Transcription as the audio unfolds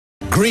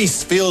Greece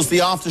feels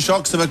the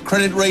aftershocks of a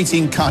credit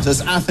rating cut as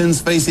Athens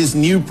faces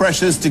new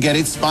pressures to get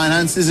its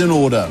finances in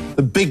order.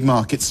 The big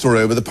market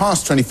story over the past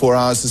 24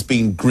 hours has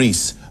been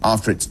Greece,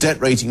 after its debt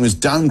rating was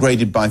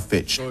downgraded by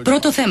Fitch.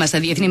 Πρώτο θέμα στα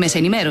διεθνή μέσα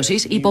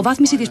ενημέρωσης, η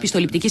υποβάθμιση της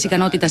πιστοληπτικής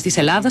ικανότητας της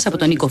Ελλάδας από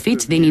τον Νίκο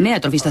Φιτς δίνει νέα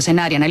τροφή στα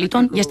σενάρια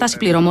αναλυτών για στάση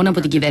πληρωμών από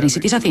την κυβέρνηση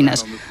της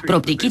Αθήνας.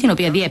 Προοπτική την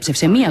οποία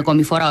διέψευσε μία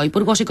ακόμη φορά ο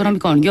Υπουργός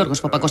Οικονομικών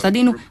Γιώργος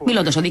Παπακοσταντίνου,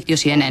 μιλώντας στο δίκτυο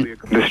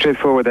CNN. The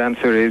straightforward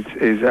answer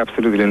is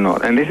absolutely not.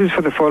 And this is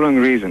for the following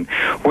reason.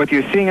 What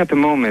you're seeing at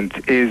the moment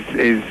is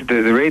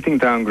the rating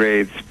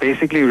downgrades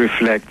basically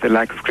reflect the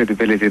lack of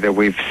credibility that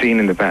we've seen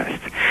in the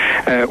past.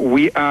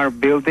 We are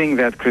building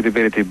that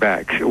credibility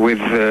back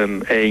with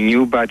a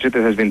new budget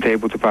that has been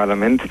tabled to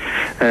Parliament,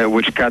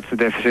 which cuts the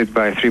deficit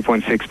by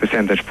 3.6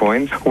 percentage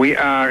points. We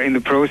are in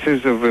the process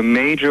of a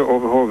major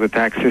overhaul of the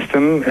tax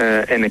system,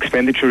 an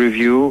expenditure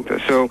review.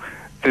 So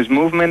there's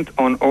movement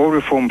on all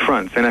reform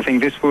fronts, and I think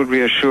this will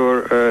reassure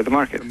the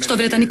market. Στο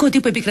βρετανικό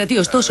τύπο επικρατεί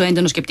ωστόσο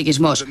έντονος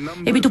σκεπτικισμός.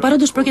 Επί του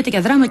παρόντος πρόκειται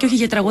για δράμα και όχι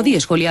για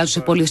τραγωδίες, σχολιάζουν σε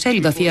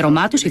πολυσέλιδο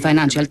αφιέρωμά τους οι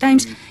Financial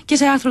Times και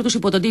σε άρθρο τους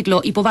υπό τον τίτλο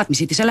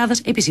 «Υποβάθμιση της Ελλάδας»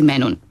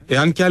 επισημαίνουν.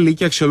 Εάν και άλλοι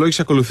οίκοι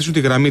αξιολόγηση ακολουθήσουν τη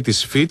γραμμή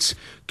της Fitch,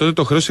 τότε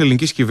το χρέος της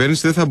ελληνικής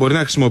κυβέρνησης δεν θα μπορεί να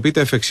χρησιμοποιείται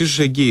εφ' εξίσου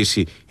σε εγγύηση.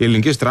 Οι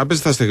ελληνικές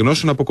τράπεζες θα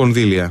στεγνώσουν από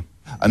κονδύλια.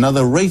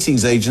 Another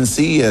ratings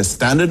agency,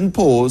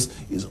 Standard.mov,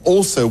 is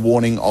also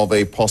warning of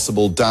a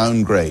possible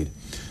downgrade.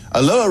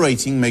 A lower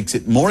rating makes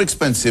it more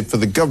expensive for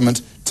the government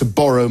to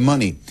borrow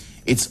money.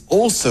 It's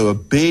also a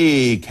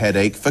big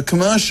headache for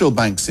commercial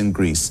banks in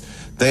Greece.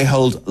 They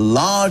hold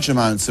large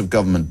amounts of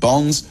government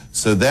bonds,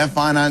 so their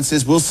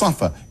finances will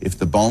suffer if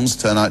the bonds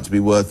turn out to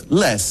be worth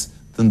less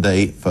than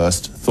they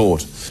first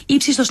thought.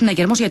 Ύψιστος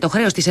συναγερμός για το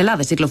χρέος της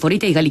Ελλάδας,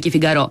 κυκλοφορείται η γαλλική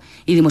Φιγκαρό.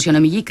 Η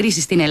δημοσιονομική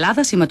κρίση στην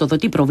Ελλάδα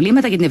σηματοδοτεί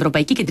προβλήματα για την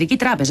Ευρωπαϊκή Κεντρική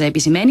Τράπεζα,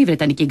 επισημαίνει η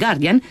βρετανική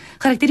Guardian,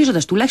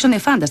 χαρακτηρίζοντας τουλάχιστον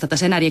εφάνταστα τα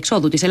σενάρια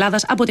εξόδου της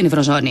Ελλάδας από την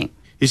Ευρωζώνη.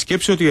 Η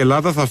σκέψη ότι η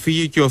Ελλάδα θα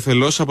φύγει και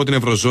οθελώς από την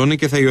Ευρωζώνη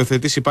και θα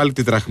υιοθετήσει πάλι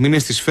τη δραχμή είναι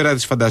στη σφαίρα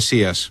της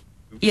φαντασίας.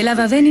 Η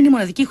Ελλάδα δεν είναι η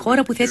μοναδική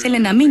χώρα που θα ήθελε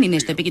να μην είναι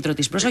στο επίκεντρο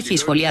της προσοχής,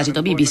 σχολιάζει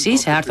το BBC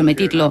σε άρθρο με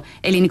τίτλο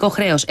 «Ελληνικό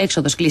χρέος,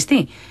 έξοδος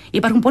κλειστή».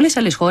 Υπάρχουν πολλές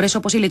άλλες χώρες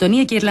όπως η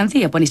Λετωνία και η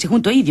Ιρλανδία που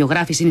ανησυχούν το ίδιο,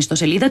 γράφει στην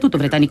ιστοσελίδα του το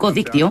βρετανικό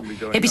δίκτυο,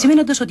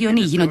 επισημαίνοντας ότι οι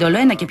ονοί γίνονται όλο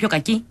ένα και πιο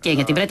κακοί και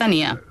για τη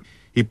Βρετανία.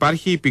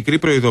 Υπάρχει η πικρή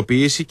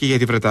προειδοποίηση και για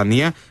τη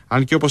Βρετανία,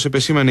 αν και όπως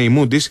επεσήμανε η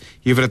Moody's,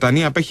 η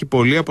Βρετανία απέχει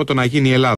πολύ από το να γίνει η Ελλάδα.